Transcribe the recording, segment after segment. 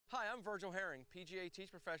Hi, I'm Virgil Herring, PGA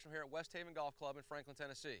Teach Professional here at West Haven Golf Club in Franklin,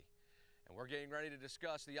 Tennessee. And we're getting ready to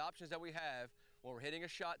discuss the options that we have when we're hitting a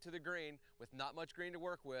shot to the green with not much green to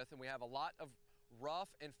work with, and we have a lot of rough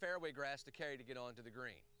and fairway grass to carry to get onto the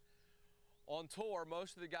green. On tour,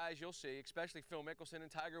 most of the guys you'll see, especially Phil Mickelson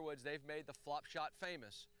and Tiger Woods, they've made the flop shot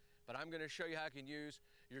famous. But I'm going to show you how you can use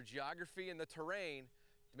your geography and the terrain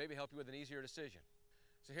to maybe help you with an easier decision.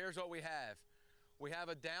 So here's what we have. We have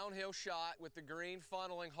a downhill shot with the green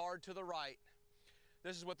funneling hard to the right.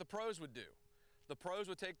 This is what the pros would do. The pros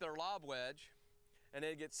would take their lob wedge and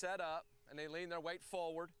they'd get set up and they lean their weight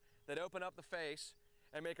forward. They'd open up the face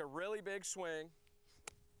and make a really big swing,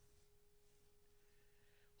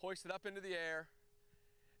 hoist it up into the air,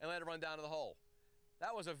 and let it run down to the hole.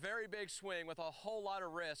 That was a very big swing with a whole lot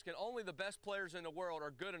of risk, and only the best players in the world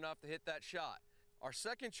are good enough to hit that shot. Our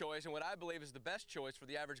second choice, and what I believe is the best choice for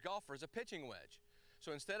the average golfer, is a pitching wedge.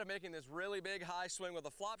 So instead of making this really big high swing with a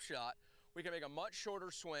flop shot, we can make a much shorter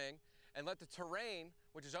swing and let the terrain,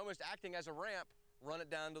 which is almost acting as a ramp, run it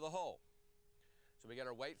down to the hole. So we get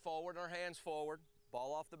our weight forward and our hands forward,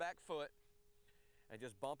 ball off the back foot, and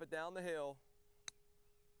just bump it down the hill.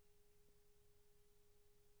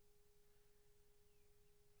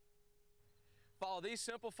 Follow these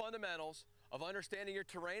simple fundamentals of understanding your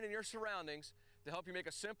terrain and your surroundings to help you make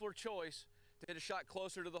a simpler choice to hit a shot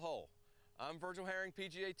closer to the hole. I'm Virgil Herring,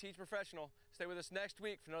 PGA Teach Professional. Stay with us next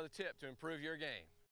week for another tip to improve your game.